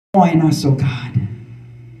Join us, oh God.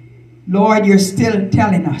 Lord, you're still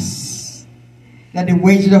telling us that the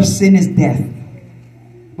wages of sin is death,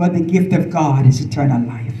 but the gift of God is eternal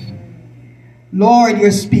life. Lord,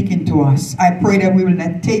 you're speaking to us. I pray that we will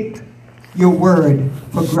not take your word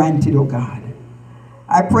for granted, oh God.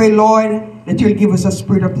 I pray, Lord, that you'll give us a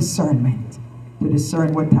spirit of discernment to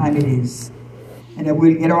discern what time it is, and that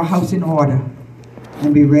we'll get our house in order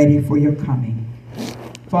and be ready for your coming.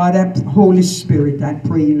 Father, Holy Spirit, I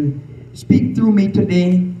pray you speak through me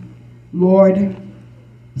today. Lord,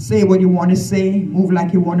 say what you want to say, move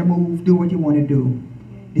like you want to move, do what you want to do.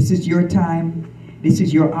 This is your time. This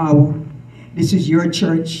is your hour. This is your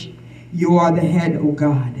church. You are the head, oh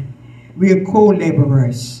God. We are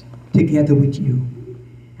co-laborers together with you.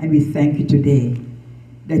 And we thank you today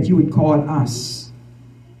that you would call us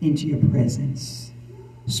into your presence.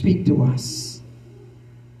 Speak to us.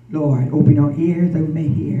 Lord, open our ears that we may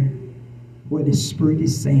hear what the Spirit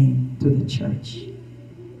is saying to the church.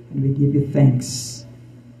 And we give you thanks.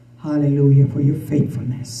 Hallelujah, for your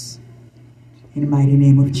faithfulness. In the mighty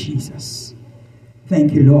name of Jesus.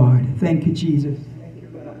 Thank you, Lord. Thank you, Jesus. Thank you,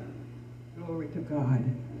 God. Glory to God.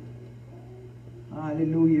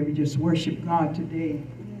 Hallelujah. We just worship God today.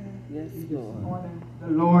 Yes, Lord. Honor the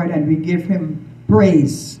Lord, and we give him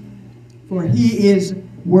praise, for he is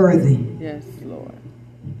worthy. Yes, Lord.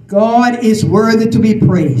 God is worthy to be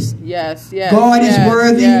praised. Yes, yes. God is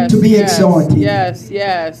worthy to be exalted. Yes,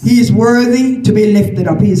 yes. He is worthy to be lifted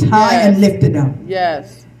up. He is high and lifted up.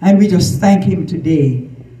 Yes. And we just thank him today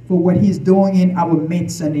for what he's doing in our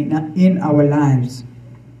midst and in our lives.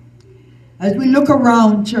 As we look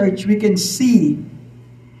around, church, we can see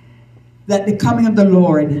that the coming of the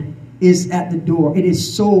Lord is at the door. It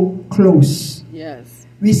is so close. Yes.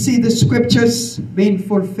 We see the scriptures being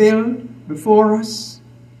fulfilled before us.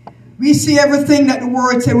 We see everything that the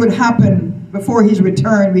word said would happen before his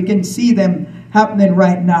return. We can see them happening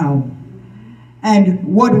right now. And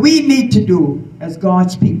what we need to do as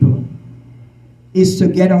God's people is to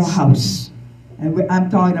get our house, and I'm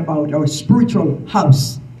talking about our spiritual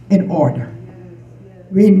house, in order.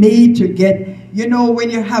 We need to get, you know, when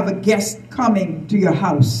you have a guest coming to your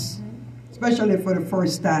house, especially for the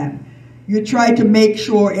first time, you try to make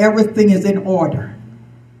sure everything is in order.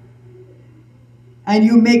 And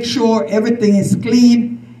you make sure everything is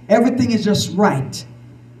clean, everything is just right.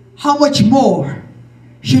 How much more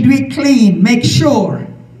should we make sure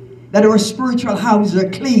that our spiritual houses are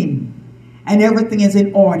clean and everything is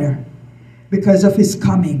in order because of his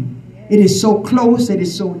coming? It is so close, it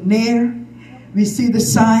is so near. We see the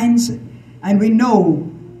signs and we know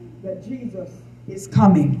that Jesus is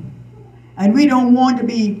coming. And we don't want to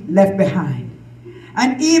be left behind.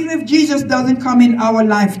 And even if Jesus doesn't come in our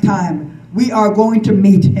lifetime, we are going to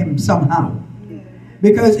meet him somehow.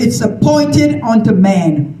 Because it's appointed unto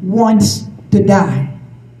man once to die.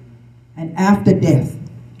 And after death,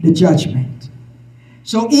 the judgment.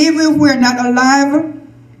 So even if we're not alive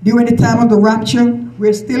during the time of the rapture,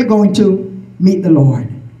 we're still going to meet the Lord.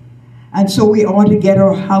 And so we ought to get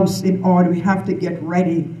our house in order. We have to get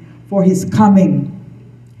ready for his coming.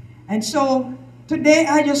 And so today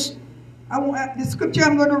the scripture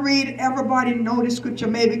I'm going to read, everybody know the scripture.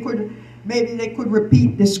 Maybe they could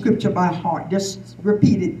repeat the scripture by heart. Just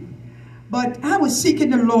repeat it. But I was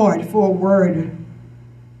seeking the Lord for a word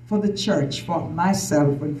for the church, for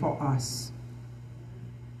myself and for us.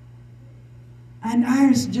 And I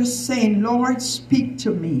was just saying, Lord, speak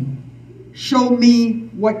to me. Show me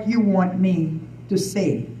what you want me to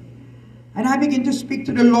say. And I begin to speak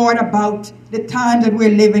to the Lord about the time that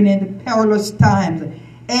we're living in, the perilous times.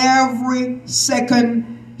 Every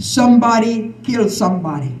second, somebody kills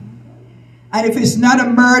somebody. And if it's not a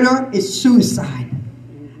murder, it's suicide.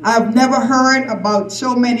 I've never heard about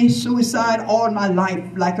so many suicides all my life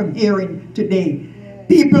like I'm hearing today.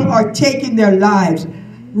 People are taking their lives,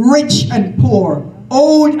 rich and poor,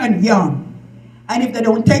 old and young. And if they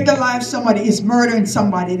don't take the life, somebody is murdering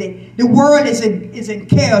somebody. The world is in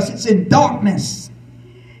chaos. It's in darkness.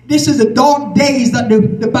 This is the dark days that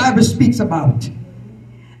the Bible speaks about.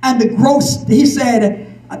 And he said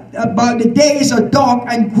about the days are dark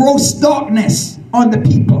and gross darkness on the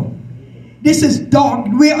people. This is dark.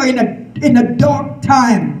 We are in a dark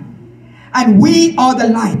time. And we are the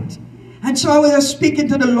light. And so I was speaking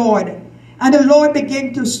to the Lord. And the Lord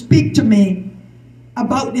began to speak to me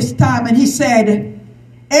about this time. And he said,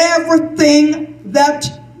 everything that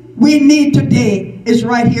we need today is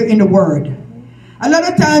right here in the Word. A lot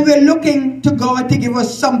of times we're looking to God to give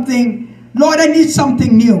us something. Lord, I need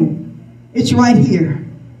something new. It's right here.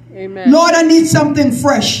 Amen. Lord, I need something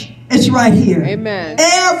fresh. It's right here. Amen.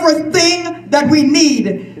 Everything that we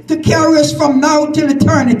need to carry us from now till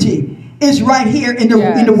eternity is right here in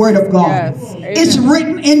the Word of God. Yes. It's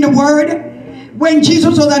written in the Word. When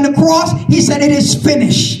Jesus was on the cross, he said it is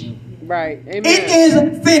finished. Right. Amen. It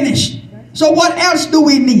is finished. So what else do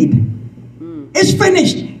we need? It's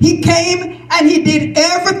finished. He came and he did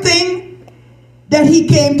everything that he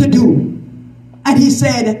came to do. And he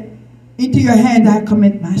said, into your hand I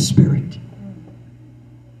commit my spirit.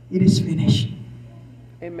 It is finished.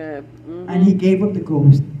 Amen. And he gave up the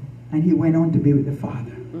ghost and he went on to be with the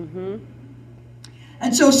Father.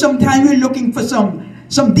 And so sometimes we're looking for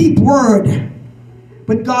some deep word.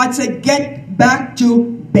 But God said, get back to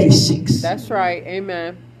basics. That's right.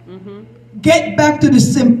 Amen. Get back to the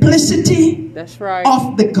simplicity That's right.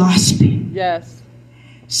 of the gospel. Yes.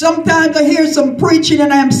 Sometimes I hear some preaching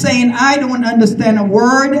and I'm saying, I don't understand a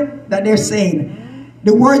word that they're saying.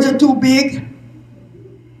 The words are too big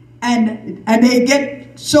and they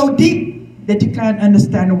get so deep that you can't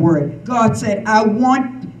understand a word. God said, I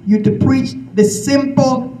want you to preach the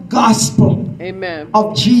simple gospel Amen.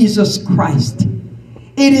 of Jesus Christ.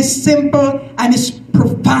 It is simple and it's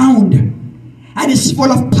profound and it's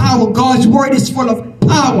full of power. God's word is full of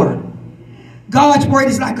power. God's word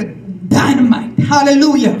is like a dynamite.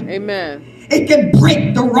 Hallelujah. Amen. It can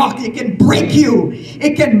break the rock. It can break you.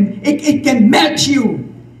 It can melt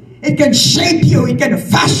you. It can shape you. It can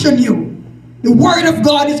fashion you. The word of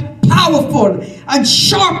God is powerful and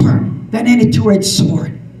sharper than any two-edged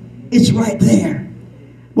sword. It's right there.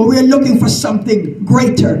 But we're looking for something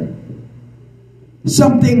greater.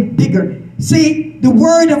 Something bigger. See, the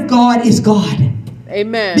word of God is God.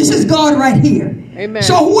 Amen. This is God right here. Amen.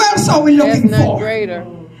 So who else are we looking That's not for? greater.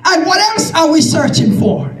 And what else are we searching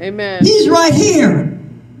for? Amen. He's right here.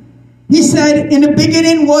 He said, in the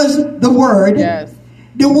beginning was the Word. Yes.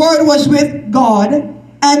 The Word was with God.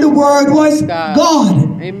 And the Word was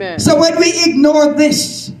God. Amen. So when we ignore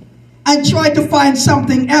this and try to find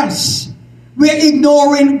something else, we're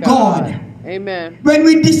ignoring God. Amen. When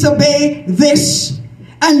we disobey this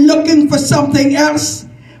and looking for something else,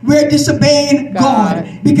 we're disobeying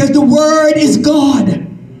God. Because the Word is God.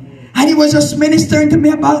 And he was just ministering to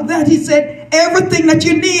me about that. He said, everything that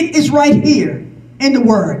you need is right here in the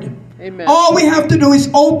Word. Amen. All we have to do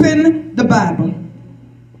is open the Bible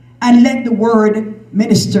and let the Word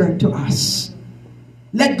minister to us.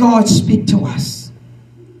 Let God speak to us.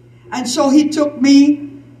 And so he took me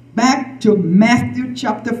back to Matthew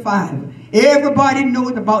chapter 5. Everybody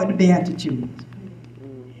knows about the Beatitudes.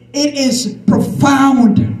 It is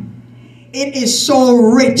profound. It is so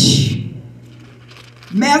rich.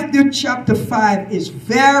 Matthew chapter 5 is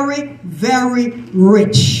very, very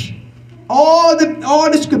rich. All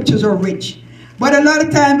the scriptures are rich. But a lot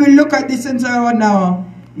of times we look at this and say, oh no.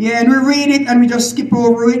 Yeah, and we read it and we just skip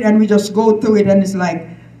over it and we just go through it and it's like,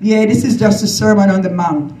 yeah, this is just a Sermon on the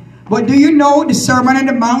Mount. But do you know the Sermon on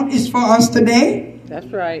the Mount is for us today? That's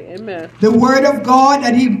right. Amen. The word of God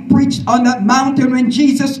that he preached on that mountain when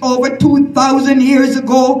Jesus, over 2,000 years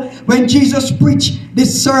ago, when Jesus preached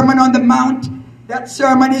this Sermon on the Mount, that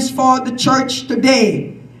sermon is for the church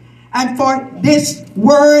today. And for this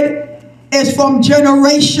word is from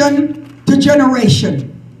generation to generation.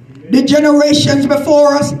 The generations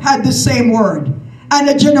before us had the same word. And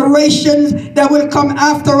the generations that will come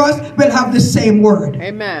after us will have the same word.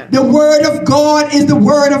 Amen. The word of God is the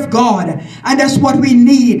word of God. And that's what we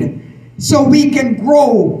need. So we can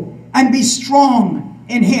grow and be strong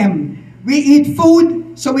in him. We eat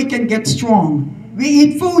food so we can get strong. We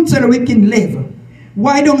eat food so that we can live.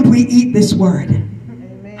 Why don't we eat this word?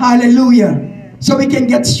 Amen. Hallelujah. Amen. So we can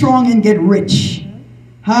get strong and get rich.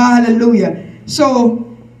 Hallelujah. So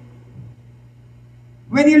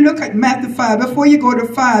when you look at Matthew 5, before you go to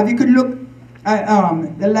 5, you could look at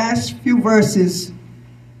the last few verses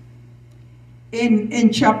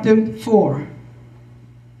in chapter 4.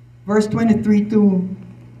 Verse 23 to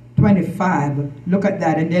 25. Look at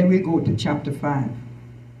that, and then we go to chapter 5.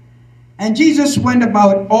 And Jesus went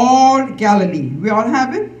about all Galilee. We all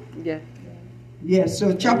have it? Yes. Yes,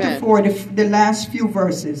 so chapter 4, the last few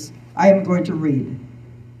verses, I am going to read.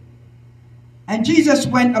 And Jesus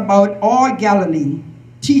went about all Galilee,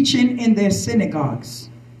 teaching in their synagogues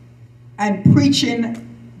and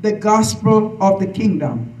preaching the gospel of the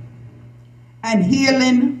kingdom and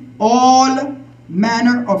healing all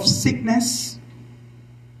manner of sickness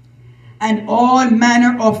and all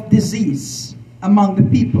manner of disease among the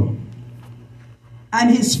people. And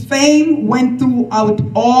his fame went throughout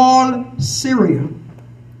all Syria,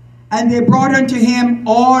 and they brought unto him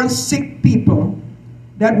all sick people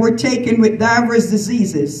that were taken with divers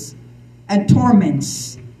diseases and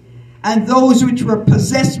torments, and those which were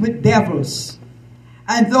possessed with devils,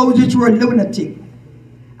 and those which were lunatic,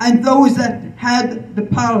 and those that had the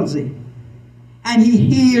palsy, and he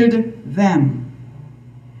healed them.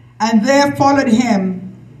 And there followed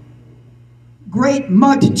him great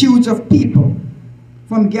multitudes of people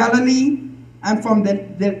from Galilee, and from the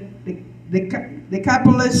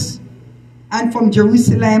Decapolis, and from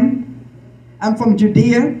Jerusalem, and from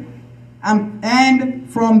Judea, and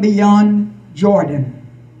from beyond Jordan.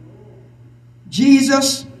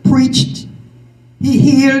 Jesus preached, he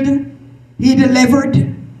healed, he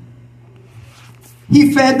delivered,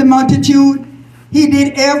 he fed the multitude, he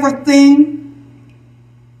did everything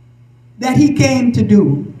that he came to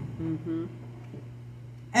do. Mm-hmm.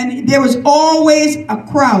 And there was always a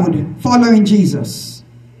crowd following Jesus.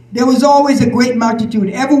 There was always a great multitude.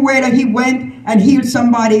 Everywhere that he went and healed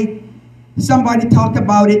somebody, somebody talked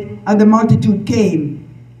about it, and the multitude came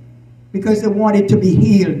because they wanted to be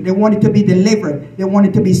healed. They wanted to be delivered. They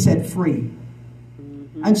wanted to be set free.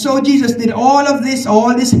 Mm-hmm. And so Jesus did all of this,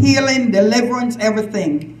 all this healing, deliverance,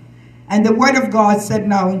 everything. And the word of God said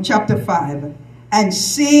now in chapter 5, and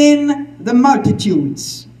seeing the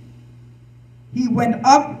multitudes, he went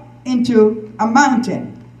up into a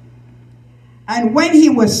mountain. And when he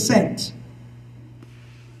was set,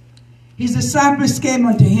 his disciples came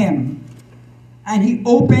unto him, and he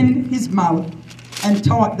opened his mouth and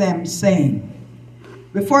taught them, saying,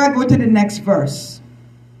 before I go to the next verse,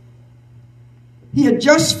 he had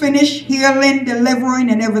just finished healing,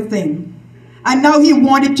 delivering, and everything. And now he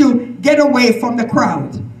wanted to get away from the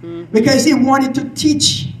crowd, because he wanted to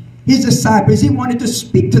teach his disciples. He wanted to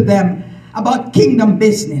speak to them about kingdom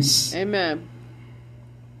business. Amen.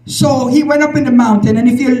 So he went up in the mountain, and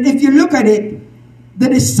if you look at it, the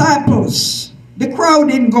disciples, the crowd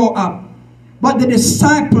didn't go up, but the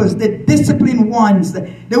disciples, the disciplined ones,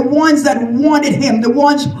 the ones that wanted him, the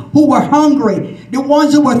ones who were hungry, the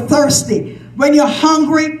ones who were thirsty. When you're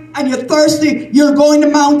hungry and you're thirsty, you'll go in the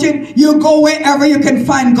mountain. You'll go wherever you can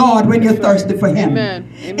find God when you're thirsty for him.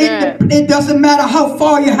 Amen. Amen. It doesn't matter how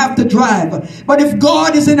far you have to drive. But if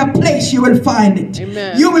God is in a place, you will find it.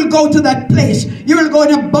 Amen. You will go to that place. You will go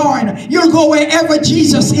in a barn. You'll go wherever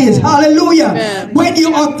Jesus is. Hallelujah. Amen. When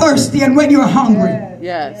you are thirsty and when you're hungry.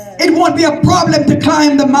 Yes. It won't be a problem to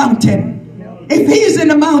climb the mountain. If he's in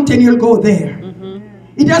the mountain, you'll go there.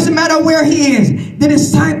 It doesn't matter where he is. The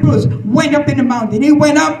disciples went up in the mountain. He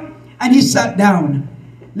went up and he sat down.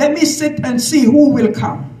 Let me sit and see who will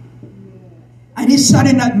come. And he sat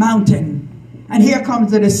in that mountain. And here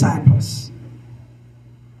comes the disciples.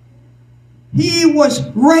 He was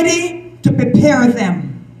ready to prepare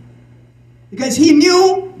them, because he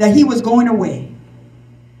knew that he was going away.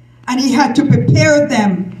 And he had to prepare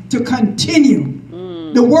them to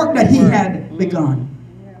continue the work that he had begun.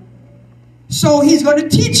 So he's going to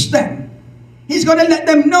teach them. He's going to let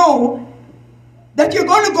them know that you're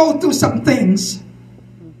going to go through some things.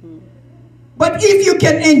 But if you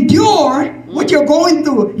can endure what you're going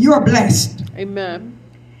through, you're blessed. Amen.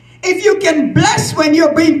 If you can bless when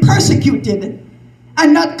you're being persecuted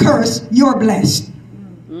and not curse, you're blessed.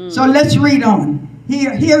 So let's read on.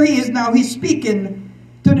 Here he is now. He's speaking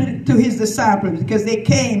to his disciples because they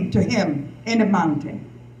came to him in the mountain.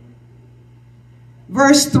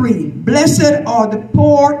 Verse 3, blessed are the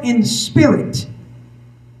poor in spirit,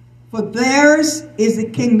 for theirs is the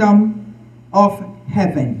kingdom of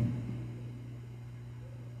heaven.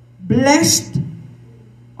 Blessed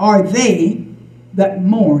are they that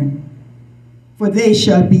mourn, for they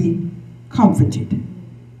shall be comforted.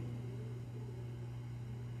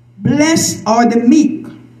 Blessed are the meek,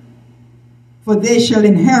 for they shall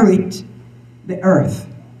inherit the earth.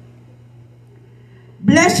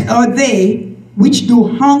 Blessed are they which do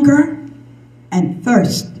hunger and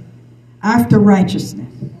thirst after righteousness,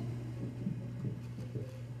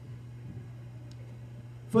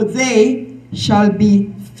 for they shall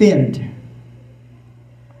be filled.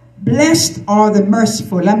 Blessed are the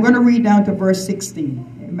merciful. I'm going to read down to verse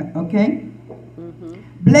 16. Okay?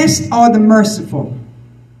 Blessed are the merciful,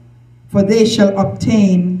 for they shall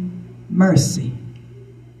obtain mercy.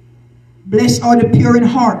 Blessed are the pure in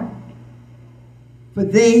heart, for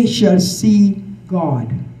they shall see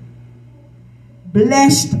God.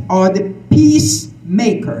 Blessed are the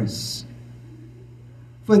peacemakers,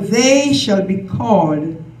 for they shall be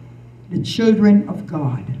called the children of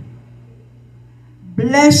God.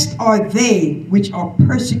 Blessed are they which are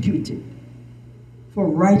persecuted for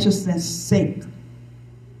righteousness' sake,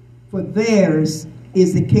 for theirs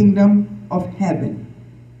is the kingdom of heaven.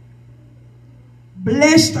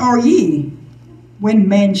 Blessed are ye when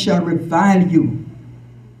men shall revile you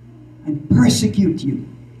and persecute you,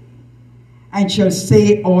 and shall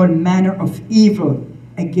say all manner of evil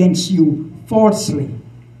against you falsely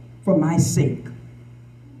for my sake.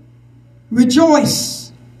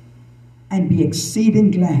 Rejoice and be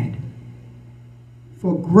exceeding glad,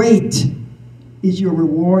 for great is your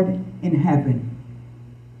reward in heaven.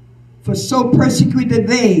 For so persecuted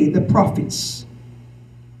they the prophets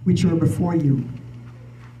which were before you.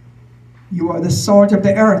 You are the salt of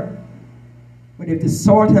the earth. But if the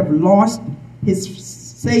salt have lost his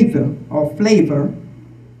savor or flavor,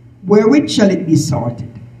 wherewith shall it be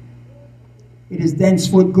salted? It is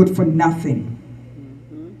thenceforth good for nothing,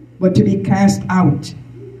 but to be cast out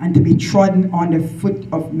and to be trodden on the foot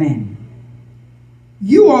of men.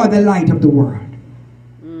 You are the light of the world.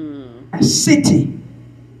 A city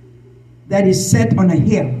that is set on a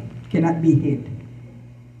hill cannot be hid.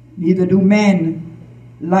 Neither do men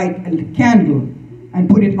light a candle and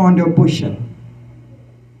put it under a bushel,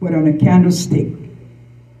 but on a candlestick,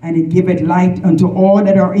 and it giveth light unto all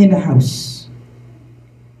that are in the house.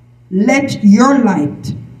 Let your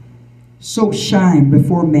light so shine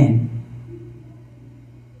before men,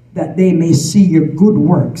 that they may see your good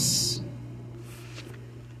works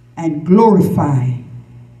and glorify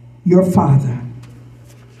your Father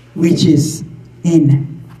which is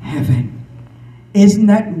in heaven. Isn't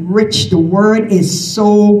that rich? The word is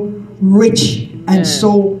so rich and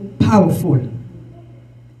so powerful.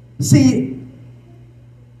 See,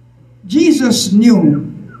 Jesus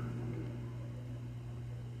knew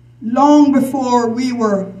long before we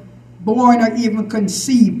were born or even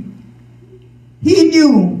conceived. He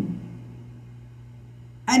knew,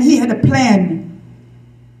 and he had a plan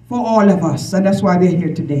for all of us, and that's why we're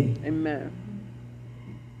here today. Amen.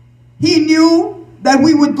 He knew that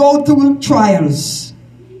we would go through trials.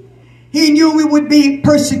 He knew we would be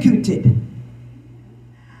persecuted.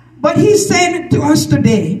 But he's saying to us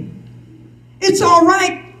today, it's all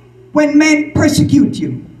right when men persecute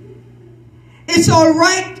you. It's all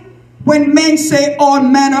right when men say all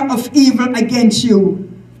manner of evil against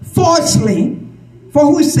you falsely. For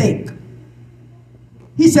whose sake?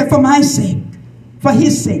 He said, for my sake, for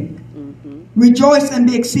his sake. Rejoice and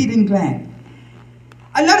be exceeding glad.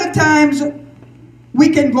 A lot of times we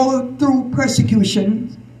can go through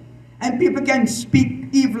persecution and people can speak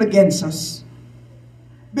evil against us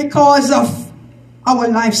because of our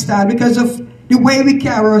lifestyle, because of the way we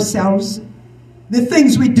carry ourselves, the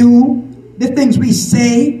things we do, the things we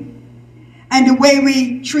say, and the way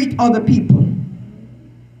we treat other people.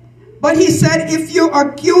 But he said, if you're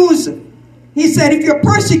accused, he said, if you're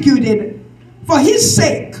persecuted for his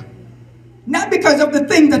sake, not because of the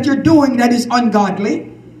thing that you're doing that is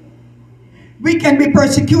ungodly. We can be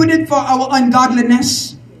persecuted for our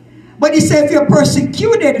ungodliness. But he said, if you're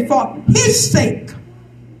persecuted for his sake,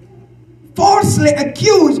 falsely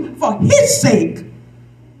accused for his sake,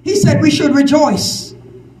 he said we should rejoice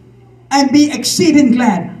and be exceeding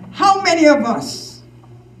glad. How many of us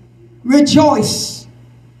rejoice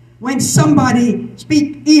when somebody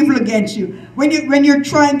speaks evil against you? When you're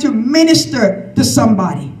trying to minister to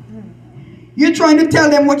somebody, you're trying to tell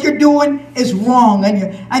them what you're doing is wrong,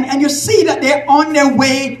 and you see that they're on their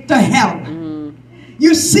way to hell.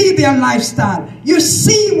 You see their lifestyle. You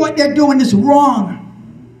see what they're doing is wrong.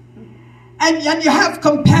 And you have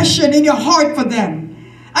compassion in your heart for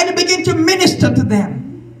them. And you begin to minister to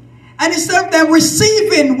them. And instead of them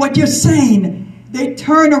receiving what you're saying, they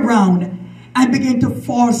turn around and begin to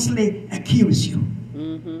falsely accuse you.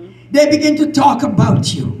 They begin to talk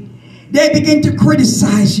about you. They begin to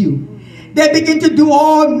criticize you. They begin to do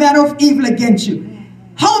all manner of evil against you.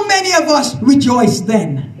 How many of us rejoice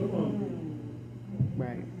then?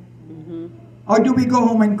 Right. Or do we go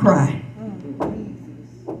home and cry?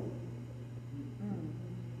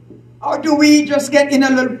 Or do we just get in a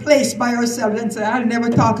little place by ourselves and say, I'll never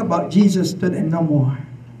talk about Jesus to them no more?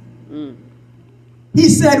 He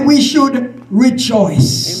said we should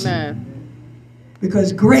rejoice. Amen.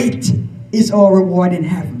 Because great is our reward in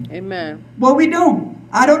heaven. Amen. But we don't.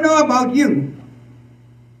 I don't know about you.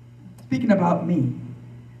 Speaking about me.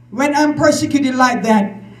 When I'm persecuted like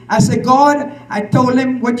that, I say, God, I told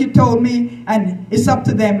him what you told me, and it's up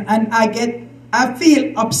to them. And I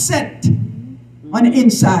feel upset on the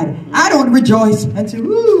inside. I don't rejoice and say,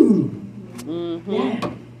 woo.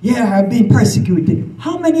 Yeah, I've been persecuted.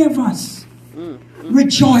 How many of us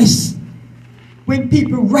rejoice when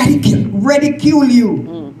people ridicule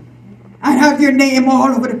you and have your name all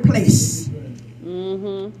over the place?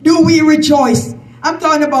 Do we rejoice? I'm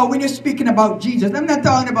talking about when you're speaking about Jesus. I'm not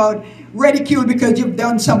talking about ridicule because you've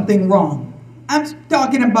done something wrong. I'm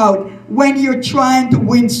talking about when you're trying to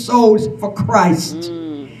win souls for Christ.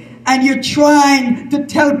 And you're trying to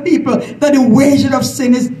tell people that the wages of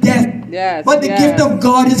sin is death, Yes. But the gift of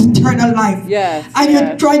God is eternal life. Yes. And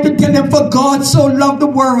you're trying to tell them, for God so loved the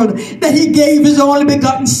world that he gave his only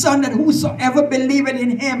begotten Son, that whosoever believeth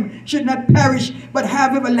in him should not perish but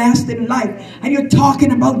have everlasting life. And you're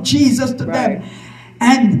talking about Jesus to them.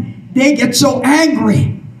 And they get so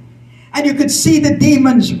angry. And you could see the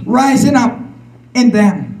demons rising up in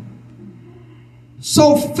them.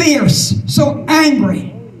 So fierce, so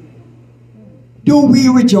angry. Do we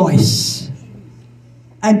rejoice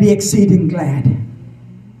and be exceeding glad?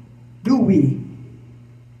 Do we?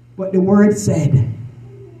 But the word said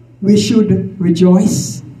we should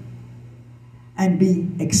rejoice and be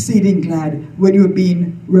exceeding glad when you're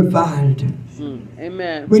being reviled.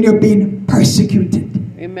 Amen. When you're being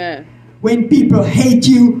persecuted. Amen. When people hate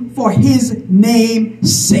you for his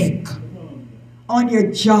name's sake. On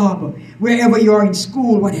your job, wherever you are in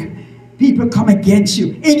school, whatever. People come against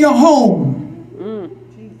you. In your home.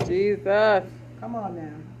 Jesus. Come on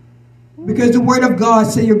now. Because the word of God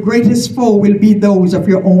says your greatest foe will be those of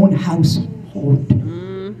your own household.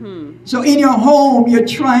 So in your home, you're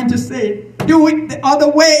trying to say, do it the other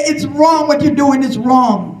way. It's wrong. What you're doing is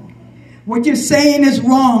wrong. What you're saying is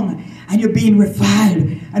wrong. And you're being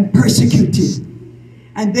reviled and persecuted.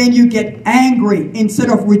 And then you get angry instead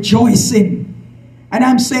of rejoicing. And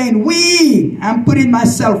I'm saying I'm putting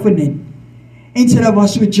myself in it. Instead of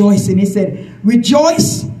us rejoicing, he said,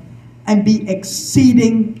 rejoice and be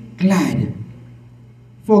exceeding glad.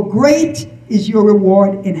 For great is your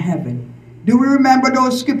reward in heaven. Do we remember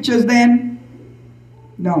those scriptures then?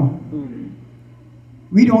 No.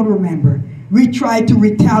 We don't remember. We try to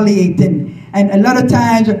retaliate and a lot of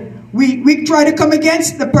times we try to come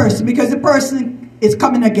against the person because the person is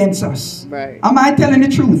coming against us. Right. Am I telling the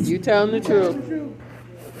truth? You telling the truth.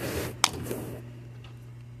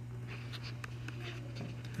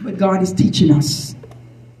 But God is teaching us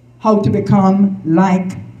how to become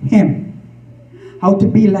like him. How to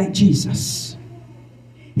be like Jesus.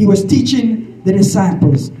 He was teaching the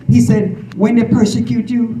disciples. He said, when they persecute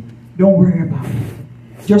you, don't worry about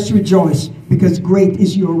it. Just rejoice because great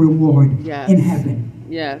is your reward in heaven.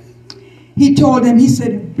 Yes. He told them, he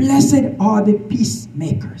said, blessed are the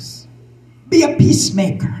peacemakers. Be a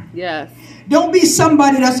peacemaker. Yes. Don't be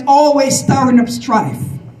somebody that's always stirring up strife.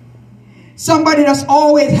 Somebody that's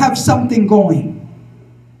always have something going.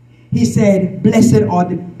 He said, blessed are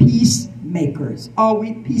the peacemakers. Are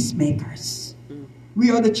we peacemakers? We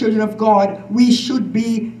are the children of God. We should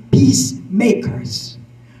be peacemakers.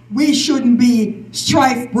 We shouldn't be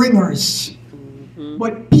strife bringers,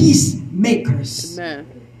 but peacemakers. Amen.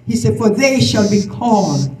 He said, for they shall be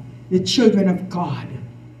called the children of God.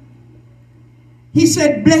 He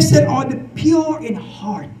said, blessed are the pure in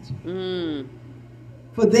heart,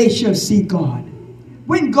 for they shall see God.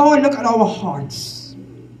 When God look at our hearts,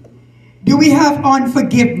 do we have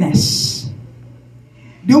unforgiveness?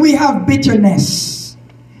 Do we have bitterness?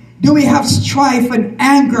 Do we have strife and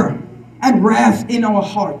anger and wrath in our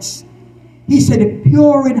hearts? He said, the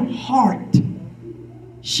pure in heart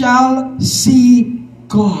shall see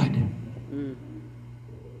God.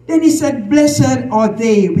 Then he said, blessed are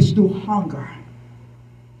they which do hunger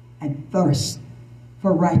and thirst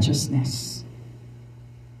for righteousness,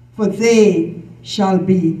 for they shall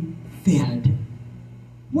be filled.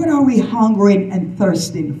 What are we hungering and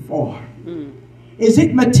thirsting for? Is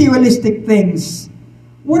it materialistic things?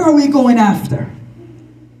 What are we going after?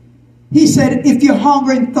 He said, if you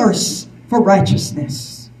hunger and thirst for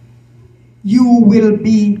righteousness, you will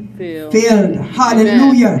be filled.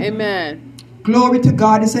 Hallelujah. Amen. Glory to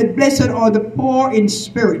God. He said, blessed are the poor in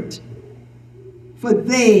spirit, for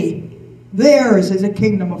theirs is the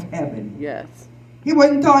kingdom of heaven. Yes. He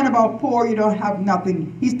wasn't talking about poor, you don't have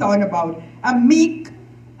nothing. He's talking about a meek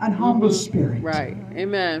and humble spirit. Right.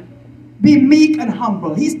 Amen. Be meek and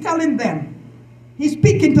humble. He's telling them, he's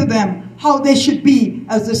speaking to them how they should be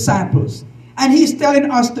as disciples. And he's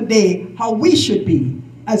telling us today how we should be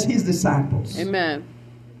as his disciples. Amen.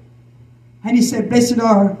 And he said, blessed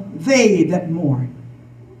are they that mourn,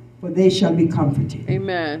 for they shall be comforted.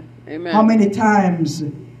 Amen. Amen. How many times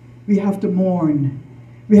we have to mourn?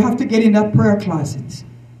 We have to get in that prayer closet.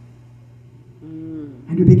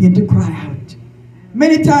 And we begin to cry out.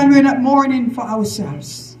 Many times we're not mourning for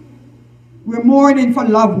ourselves. We're mourning for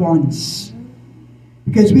loved ones.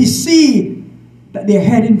 Because we see that they're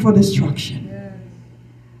heading for destruction.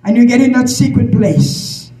 And you get in that secret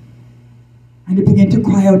place. And you begin to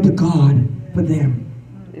cry out to God for them.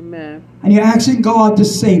 Amen. And you're asking God to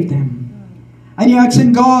save them. And you're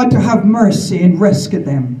asking God to have mercy and rescue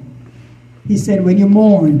them. He said, when you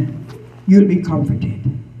mourn, you'll be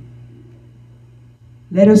comforted.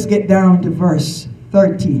 Let us get down to verse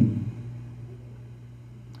 13.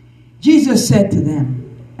 Jesus said to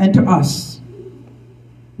them and to us,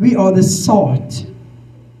 we are the salt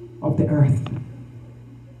of the earth.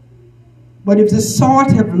 But if the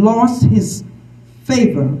salt have lost his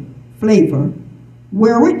flavor,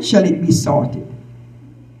 wherewith shall it be salted?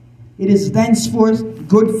 It is thenceforth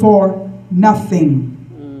good for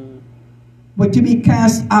nothing, but to be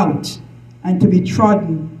cast out and to be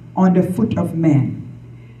trodden on the foot of men.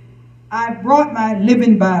 I brought my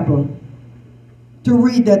Living Bible to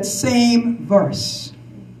read that same verse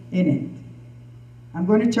in it. I'm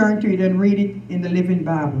going to turn to it and read it in the Living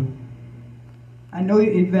Bible. I know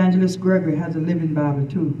Evangelist Gregory has a Living Bible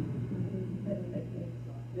too.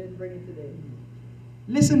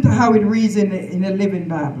 Listen to how it reads in the Living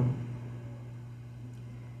Bible.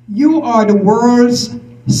 You are the world's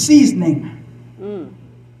seasoning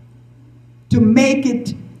to make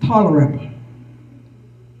it tolerable.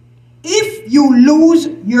 If you lose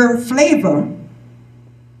your flavor,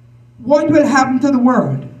 what will happen to the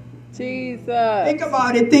world? Jesus. Think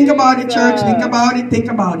about it. Think about it, church. Think about it. Think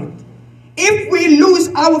about it. If we lose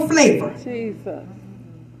our flavor, Jesus,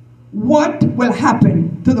 what will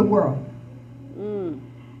happen to the world?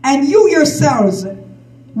 And you yourselves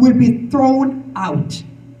will be thrown out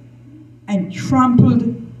and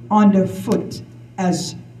trampled underfoot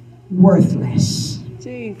as worthless.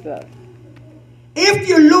 Jesus. If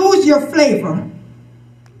you lose your flavor,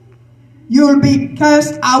 you'll be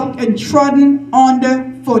cast out and trodden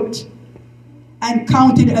underfoot and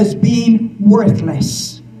counted as being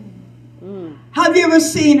worthless. Have you ever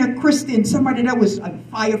seen a Christian, somebody that was on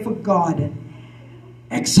fire for God,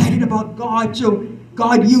 excited about God, so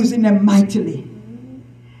God using them mightily?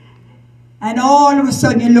 And all of a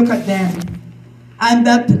sudden you look at them, and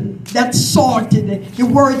that salt, the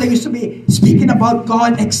word that used to be speaking about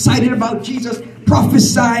God, excited about Jesus,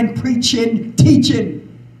 prophesying, preaching, teaching,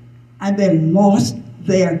 and they lost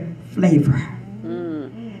their flavor.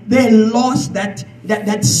 They lost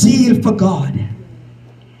that zeal for God.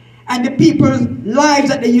 And the people's lives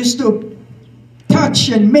that they used to touch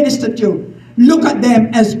and minister to, look at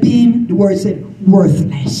them as being, the word said,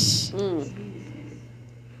 worthless.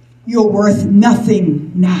 You're worth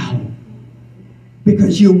nothing now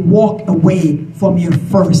because you walked away from your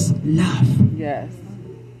first love. Yes.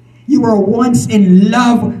 You were once in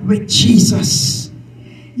love with Jesus.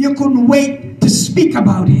 You couldn't wait to speak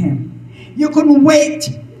about him. You couldn't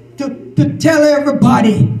wait to tell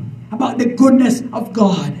everybody about the goodness of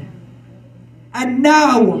God. And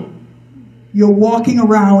now you're walking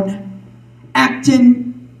around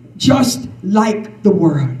acting just like the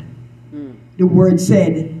world. The word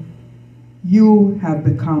said, you have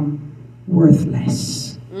become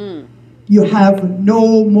worthless. You have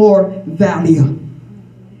no more value.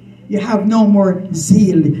 You have no more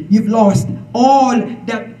zeal. You've lost all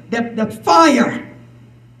that fire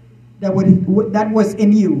that was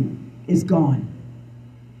in you is gone.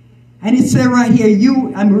 And it said right here,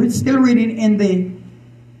 I'm still reading in the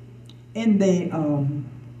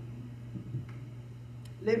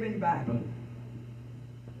Living Bible.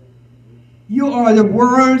 You are the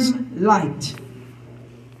world's light,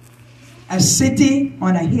 a city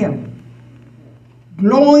on a hill,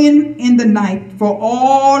 glowing in the night for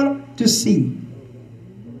all to see.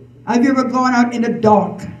 Have you ever gone out in the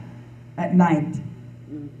dark at night?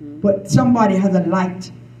 But somebody has a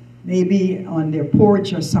light, maybe on their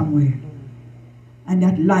porch or somewhere. And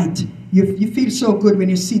that light, you feel so good when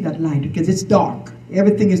you see that light because it's dark.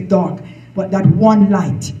 Everything is dark. But that one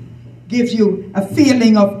light gives you a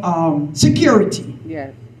feeling of security.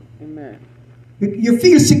 Yes. Amen. You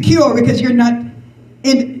feel secure because you're not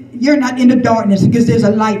in the darkness because there's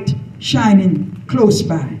a light shining close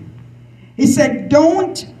by. He said,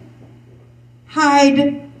 don't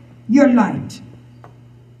hide your light.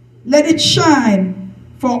 Let it shine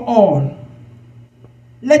for all.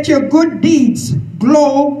 Let your good deeds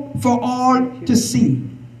glow for all to see,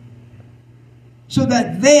 so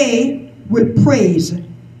that they will praise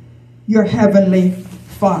your heavenly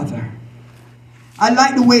Father. I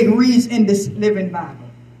like the way it reads in this Living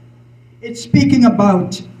Bible. It's speaking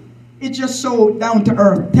about, it's just so down to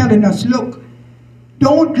earth, telling us, look,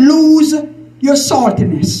 don't lose your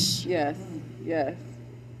saltiness. Yes, yes.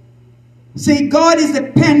 See, God is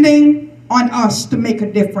depending on us to make a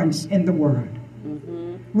difference in the world.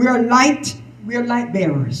 We are light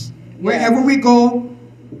bearers. Wherever we go,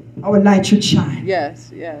 our light should shine.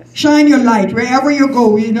 Yes, yes. Shine your light wherever you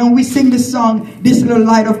go. You know, we sing this song, this little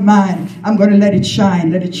light of mine, I'm going to let it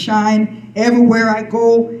shine. Let it shine. Everywhere I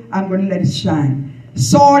go, I'm going to let it shine.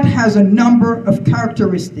 Salt has a number of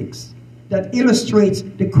characteristics that illustrates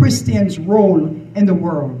the Christian's role in the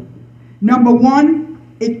world. Number one,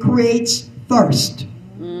 it creates thirst.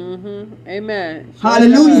 Amen.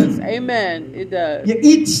 Hallelujah. Does. Amen. It does. You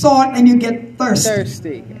eat salt and you get thirsty.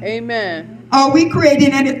 Thirsty. Amen. Are we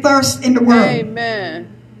creating any thirst in the world? Amen.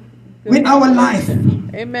 With our life?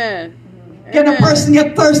 Amen. Can a person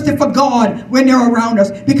get thirsty for God when they're around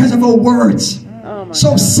us because of our words? Oh my So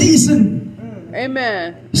God. seasoned,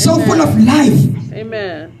 Amen. so Amen. full of life.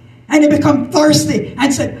 Amen. And they become thirsty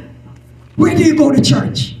and say, where do you go to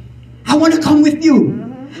church? I want to come with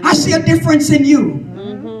you. I see a difference in you.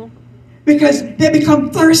 Because they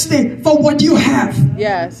become thirsty for what you have.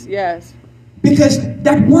 Yes, yes. Because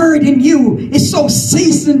that word in you is so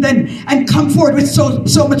seasoned and come forward with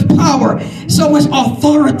so much power, so much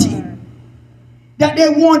authority, that they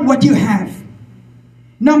want what you have.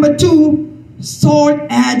 Number 2, salt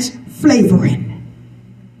adds flavoring.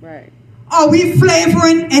 Right. Are we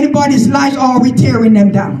flavoring anybody's life, or are we tearing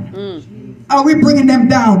them down? Are we bringing them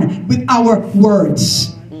down with our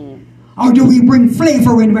words? Or do we bring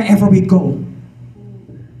flavor in wherever we go?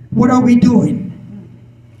 What are we doing?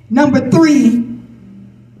 Number 3,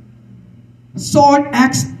 salt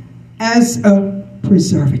acts as a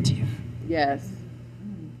preservative. Yes.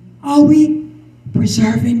 Are we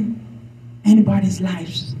preserving anybody's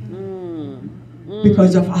lives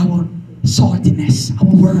because of our saltiness,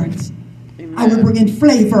 our words? Amen. Are we bringing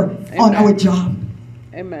flavor on our job?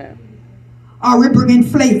 Amen. Are we bringing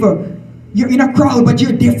flavor? You're in a crowd, but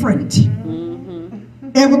you're different.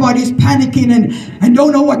 Everybody's panicking and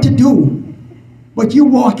don't know what to do. But you're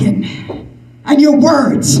walking. And your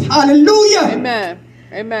words, hallelujah. Amen.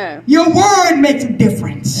 Amen. Your word makes a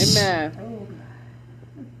difference. Amen.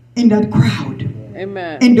 In that crowd.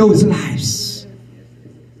 Amen. In those lives.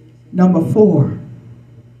 Number 4,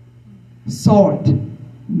 salt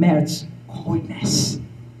melts coldness.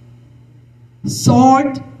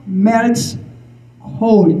 Salt melts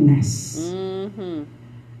coldness.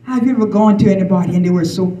 Have you ever gone to anybody and they were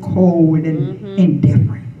so cold and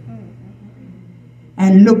indifferent?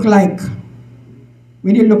 And look like,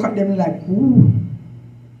 when you look at them like, ooh.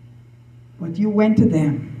 But you went to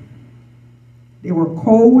them. They were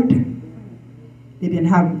cold. They didn't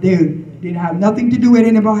have nothing to do with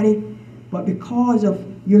anybody. But because of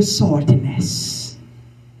your saltiness,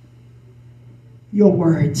 your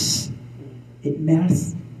words, it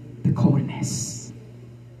melts the coldness.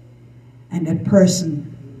 And that person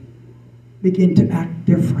begin to act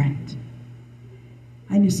different.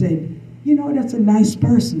 And you said, you know, that's a nice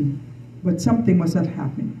person, but something must have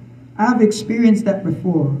happened. I've experienced that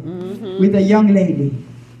before with a young lady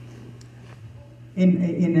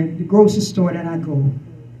in the grocery store that I go.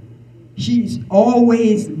 She's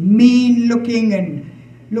always mean looking and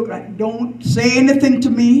look like, don't say anything to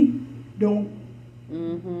me. Don't.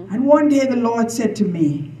 And one day the Lord said to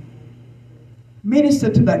me, minister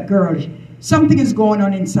to that girl. Something is going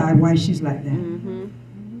on inside why she's like that.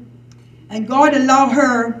 And God allowed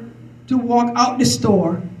her to walk out the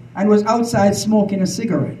store and was outside smoking a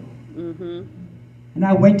cigarette. And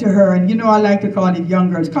I went to her, and you know I like to call the young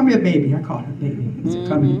girls, come here baby. I call her baby. So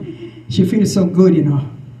come here. She feels so good, you know.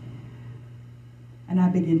 And I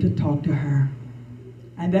began to talk to her.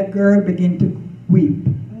 And that girl began to weep.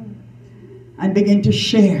 And began to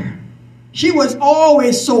share. She was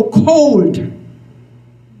always so cold.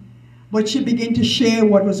 But she began to share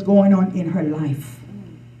what was going on in her life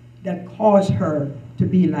that caused her to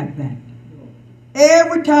be like that.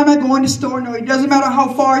 Every time I go in the store, no, it doesn't matter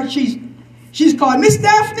how far she's called, Miss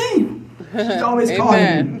Daphne. She's always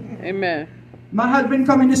calling me. Amen. My husband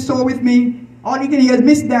come in the store with me, all you can hear is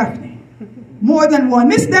Miss Daphne. More than one.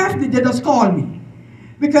 Miss Daphne, they just call me.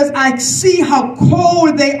 Because I see how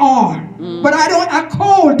cold they are. But I don't act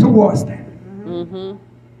cold towards them.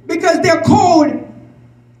 Because they're cold.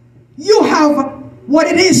 You have what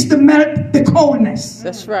it is to melt the coldness.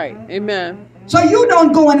 That's right. Amen. So you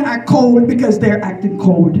don't go and act cold because they're acting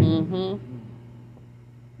cold.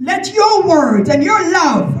 Let your words and your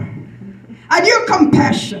love and your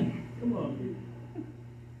compassion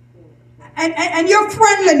and your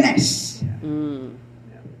friendliness,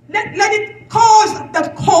 let it cause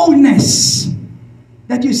that coldness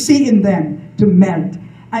that you see in them to melt.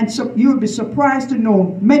 And so you'll be surprised to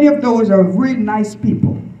know many of those are really nice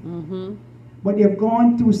people. But they've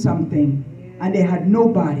gone through something and they had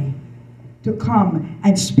nobody to come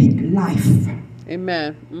and speak life.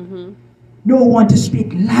 Amen. No one to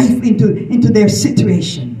speak life into their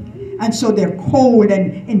situation. And so they're cold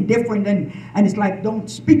and indifferent and it's like, don't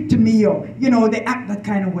speak to me, or, you know, they act that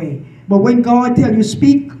kind of way. But when God tells you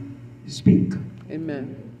speak, speak.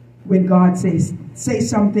 Amen. When God says, say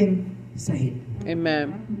something, say it.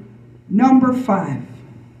 Amen. Number 5,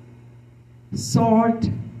 salt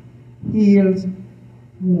heals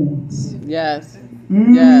wounds. Yes.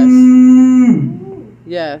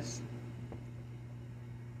 Yes.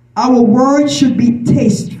 Our words should be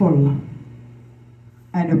tasteful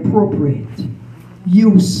and appropriate,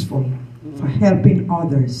 useful for helping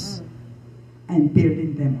others and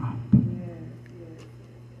building them up.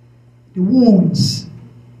 The wounds.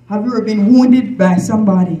 Have you ever been wounded by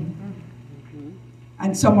somebody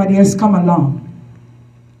and somebody else come along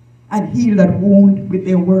and heal that wound with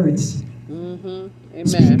their words? Amen.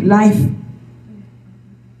 Speak life.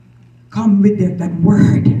 Come with that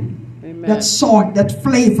word. Amen. That salt, that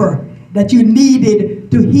flavor that you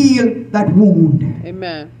needed to heal that wound.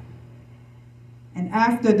 Amen. And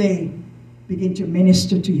after they begin to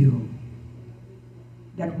minister to you,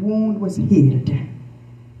 that wound was healed.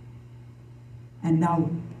 And now,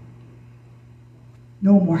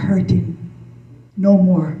 no more hurting, no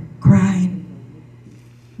more crying,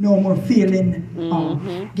 no more feeling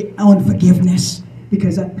unforgiveness,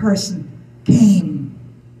 because that person came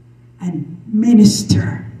and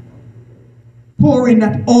ministered, pouring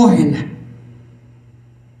that oil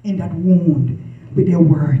in that wound with their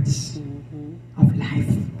words of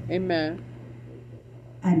life. Amen.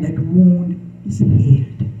 And that wound is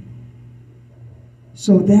healed.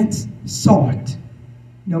 So that's salt.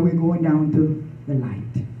 Now we're going down to the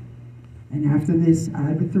light. And after this,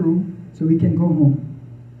 I'll be through so we can go home.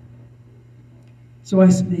 So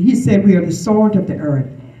he said we are the salt of the earth.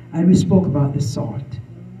 And we spoke about the salt.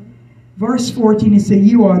 Verse 14, he said,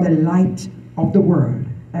 you are the light of the world.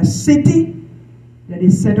 A city that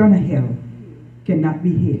is set on a hill cannot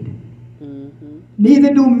be hid.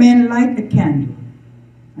 Neither do men light a candle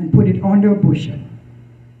and put it under a bushel,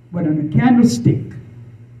 but on a candlestick,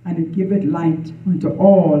 and it giveth light unto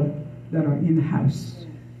all that are in the house.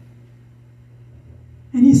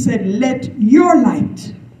 And he said, let your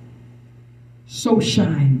light so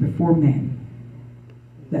shine before men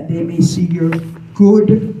that they may see your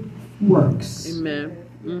good works.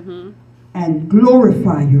 Amen. And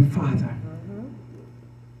glorify your Father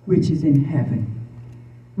which is in heaven.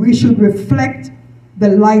 We should reflect the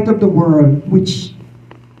light of the world, which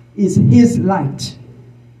is his light,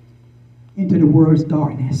 into the world's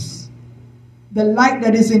darkness. The light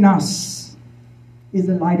that is in us is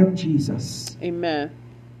the light of Jesus. Amen.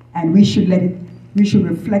 And we should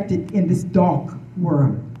reflect it in this dark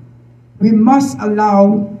world. We must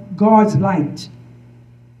allow God's light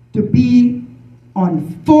to be on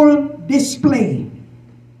full display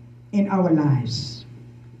in our lives.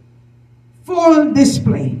 Full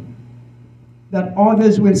display, that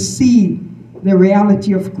others will see the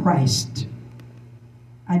reality of Christ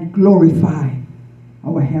and glorify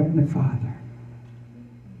our Heavenly Father.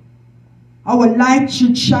 Our light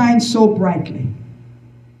should shine so brightly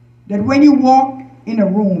that when you walk in a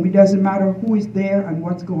room, it doesn't matter who is there and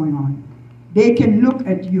what's going on. They can look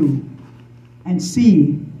at you and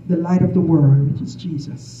see the light of the world, which is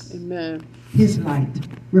Jesus. Amen. His light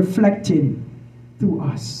reflecting through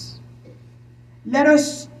us. Let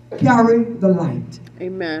us carry the light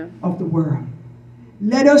Amen. of the world.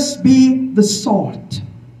 Let us be the salt.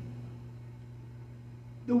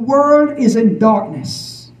 The world is in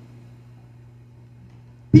darkness.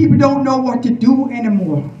 People don't know what to do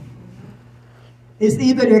anymore. It's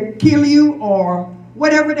either they kill you or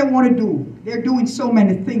whatever they want to do. They're doing so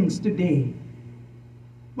many things today.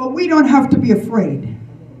 But we don't have to be afraid.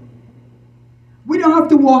 We don't have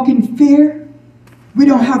to walk in fear. We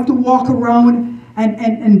don't have to walk around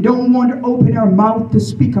and don't want to open our mouth to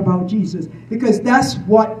speak about Jesus, because that's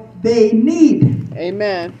what they need.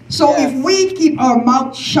 Amen. So if we keep our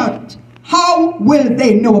mouth shut, how will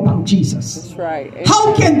they know about Jesus? That's right. Amen.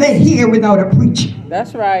 How can they hear without a preacher?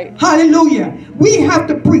 That's right. Hallelujah. We have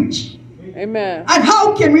to preach. Amen. And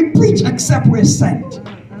how can we preach except we're sent?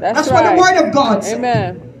 That's right. what the Word of God says.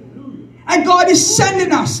 Amen. And God is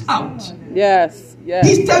sending us out. Yes. Yes.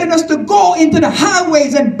 He's telling us to go into the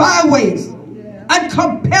highways and byways and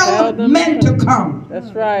compel men to come.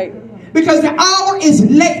 That's right. Because the hour is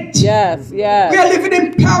late. Yes. Yes. We are living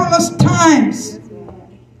in perilous times.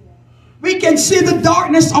 We can see the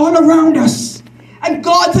darkness all around us. And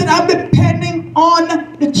God said, I'm depending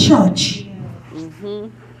on the church.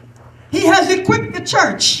 He has equipped the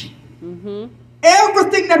church.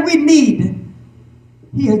 Everything that we need,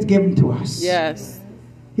 He has given to us. Yes.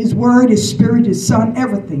 His word, His spirit, His son,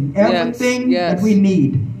 everything. Everything Yes. that we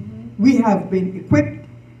need. We have been equipped.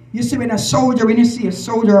 You see when you see a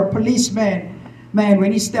soldier or a policeman, man,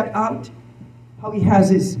 when he stepped out, how he has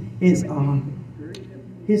his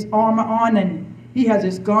armor on, and he has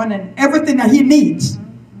his gun and everything that he needs.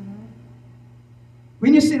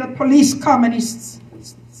 When you see the police come and he's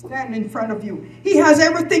standing in front of you, he has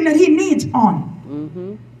everything that he needs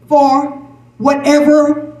on for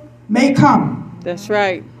whatever may come. That's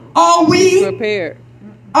right. Are we Prepared.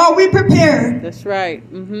 prepared? That's right.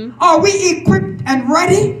 Mm-hmm. Are we equipped and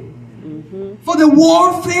ready Mm-hmm. for the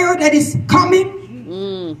warfare that is coming?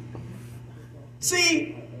 Mm.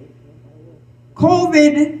 See,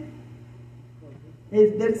 COVID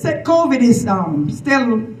is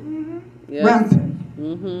still Yes. rampant.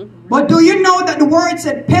 Mm-hmm. But do you know that the word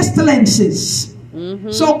said pestilences? Mm-hmm.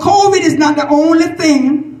 So COVID is not the only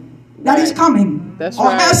thing that is coming That's or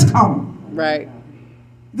right. has come. Right.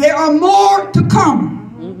 There are more to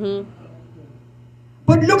come. Mm-hmm.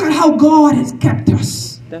 But look at how God has kept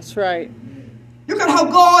us. That's right. Look at how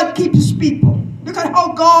God keeps his people. Look at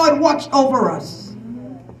how God watched over us.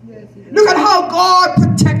 Look at how God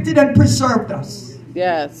protected and preserved us.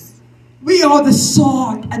 Yes. We are the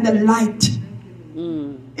salt and the light.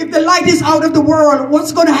 Mm. If the light is out of the world,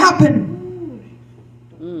 what's going to happen?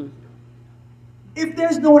 Mm. If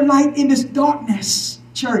there's no light in this darkness,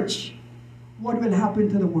 church, what will happen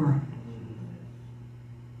to the world?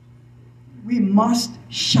 We must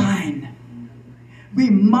shine. We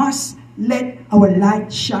must let our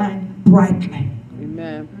light shine brightly.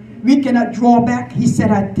 Amen. We cannot draw back. He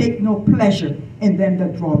said, I take no pleasure in them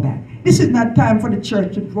that draw back. This is not time for the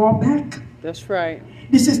church to draw back. That's right.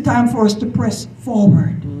 This is time for us to press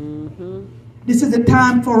forward. Mm-hmm. This is the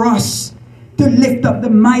time for us to lift up the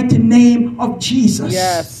mighty name of Jesus.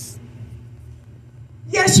 Yes.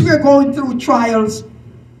 Yes, we're going through trials.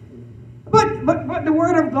 But the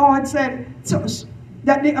word of God said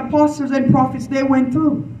that the apostles and prophets, they went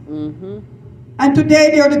through. Mm-hmm. And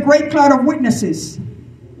today they are the great cloud of witnesses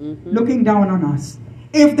Mm-hmm. looking down on us.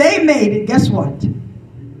 If they made it, guess what?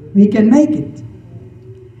 We can make it.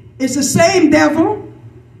 It's the same devil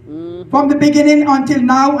from the beginning until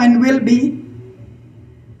now and will be.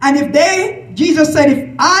 And if Jesus said,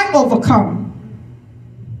 if I overcome,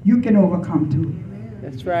 you can overcome too.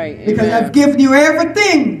 That's right. Because Amen. I've given you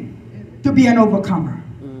everything to be an overcomer.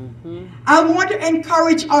 Mm-hmm. I want to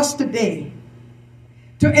encourage us today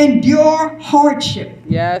to endure hardship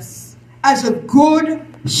Yes. as a good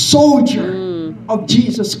soldier of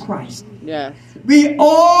Jesus Christ. Yes. We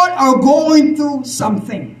all are going through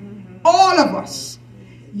something. All of us.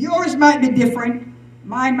 Yours might be different.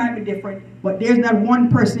 Mine might be different. But there's not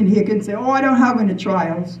one person here can say, oh, I don't have any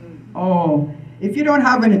trials. Oh, if you don't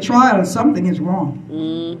have any trials, something is wrong.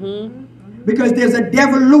 Mm-hmm. Because there's a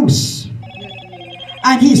devil loose.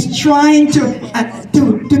 And he's trying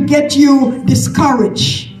to get you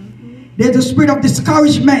discouraged. There's a spirit of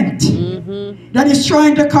discouragement that is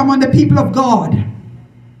trying to come on the people of God.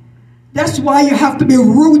 That's why you have to be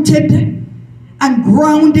rooted and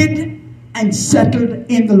grounded and settled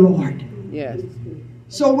in the Lord. Yes.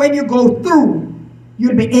 So when you go through,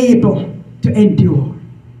 you'll be able to endure.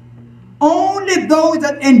 Only those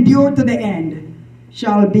that endure to the end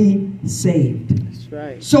shall be saved. That's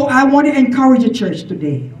right. So I want to encourage the church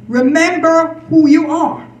today. Remember who you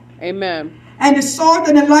are. Amen. And the salt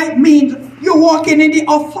and the light means you're walking in the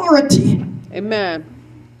authority. Amen.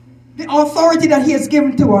 The authority that he has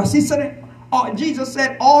given to us. He said, Jesus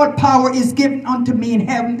said, all power is given unto me in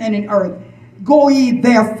heaven and in earth. Go ye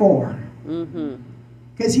therefore.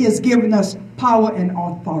 Because he has given us power and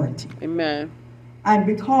authority. Amen. And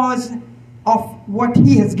because of what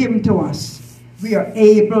he has given to us, we are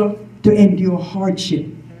able to endure hardship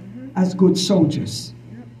as good soldiers.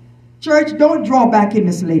 Church, don't draw back in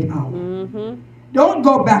this late hour. Don't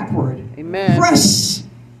go backward. Amen. Press.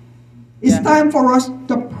 It's Yeah. time for us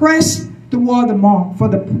to press toward the mark for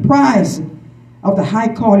the prize of the high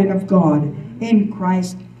calling of God in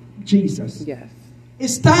Christ Jesus. Yes.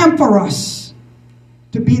 It's time for us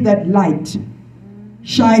to be that light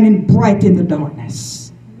shining bright in the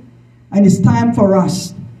darkness. And it's time for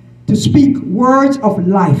us to speak words of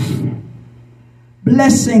life,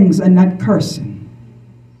 blessings and not cursing.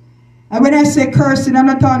 And when I say cursing, I'm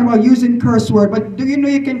not talking about using curse word, but do you know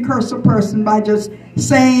you can curse a person by just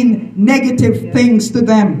saying negative things to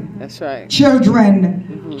them? That's right.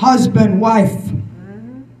 Children, husband, wife.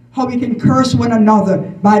 How we can curse one another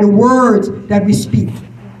by the words that we speak.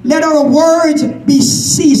 Let our words be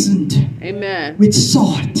seasoned Amen. with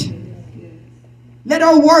salt. Let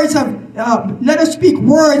our words have, let us speak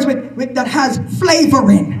words with that has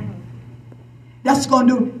flavoring. That's going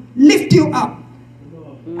to lift you up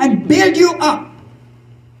and build you up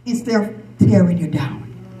instead of tearing you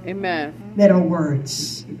down. Amen. Let our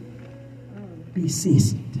words be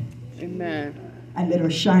seasoned Amen. and let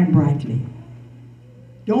us shine brightly.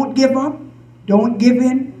 Don't give up. Don't give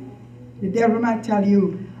in. The devil might tell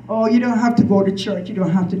you, oh, you don't have to go to church. You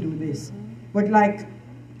don't have to do this. But like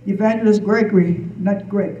Evangelist Gregory, not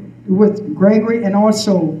Greg, it was Gregory and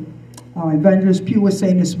also Evangelist Pugh was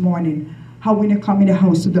saying this morning, how when you come in the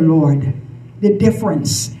house of the Lord, the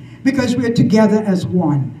difference, because we're together as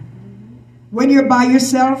one. When you're by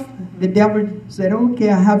yourself, the devil said, okay,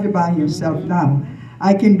 I have you by yourself now.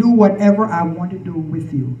 I can do whatever I want to do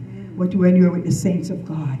with you. But when you're with the saints of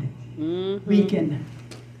God, we can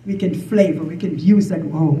flavor, we can use that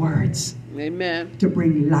our words. Amen. To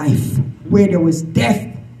bring life. Where there was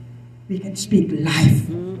death, we can speak life.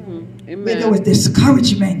 Amen. Where there was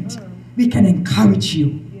discouragement, we can encourage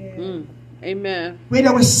you. Amen. Where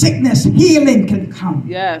there was sickness, healing can come.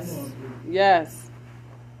 Yes. Yes.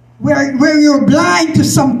 Where you're blind to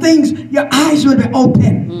some things, your eyes will be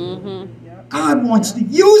open. God wants to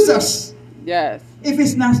use us. Yes. If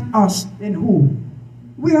it's not us, then who?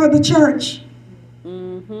 We are the church.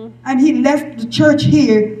 And he left the church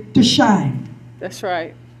here to shine. That's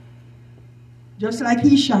right. Just like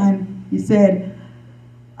he shined, he said,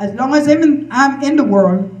 as long as I'm in the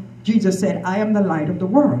world, Jesus said, I am the light of the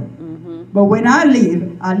world. But when I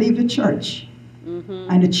leave the church.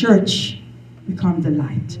 And the church becomes the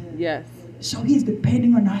light. Yes. So he's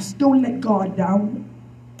depending on us. Don't let God down.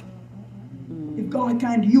 If God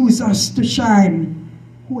can't use us to shine,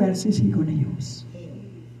 who else is he going to use?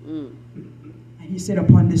 And he said,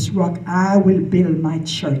 upon this rock, I will build my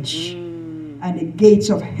church. And the gates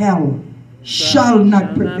of hell shall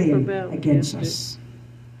not prevail against us.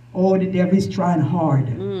 Oh, the devil is trying hard.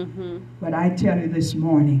 But I tell you this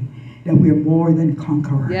morning that we're more than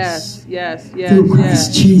conquerors. Yes, yes, yes. Through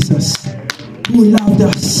Christ Jesus, who loved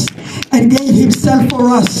us and gave himself for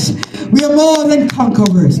us. We are more than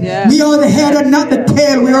conquerors. Yes. We are the head and not the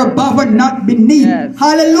tail. We are above and not beneath. Yes.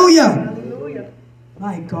 Hallelujah.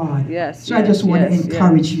 My God. Yes. So I just want to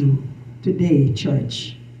encourage you today,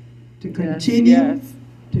 church, to continue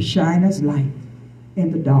to shine as light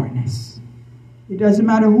in the darkness. It doesn't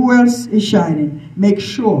matter who else is shining. Make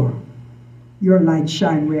sure your light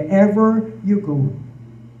shine wherever you go.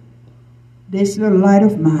 This little light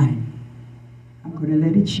of mine, I'm going to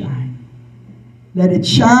let it shine. Let it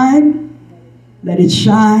shine. Let it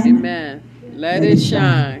shine. Amen. Let it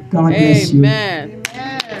shine. God bless you. Amen.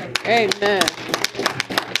 Amen.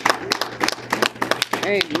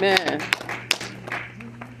 Amen.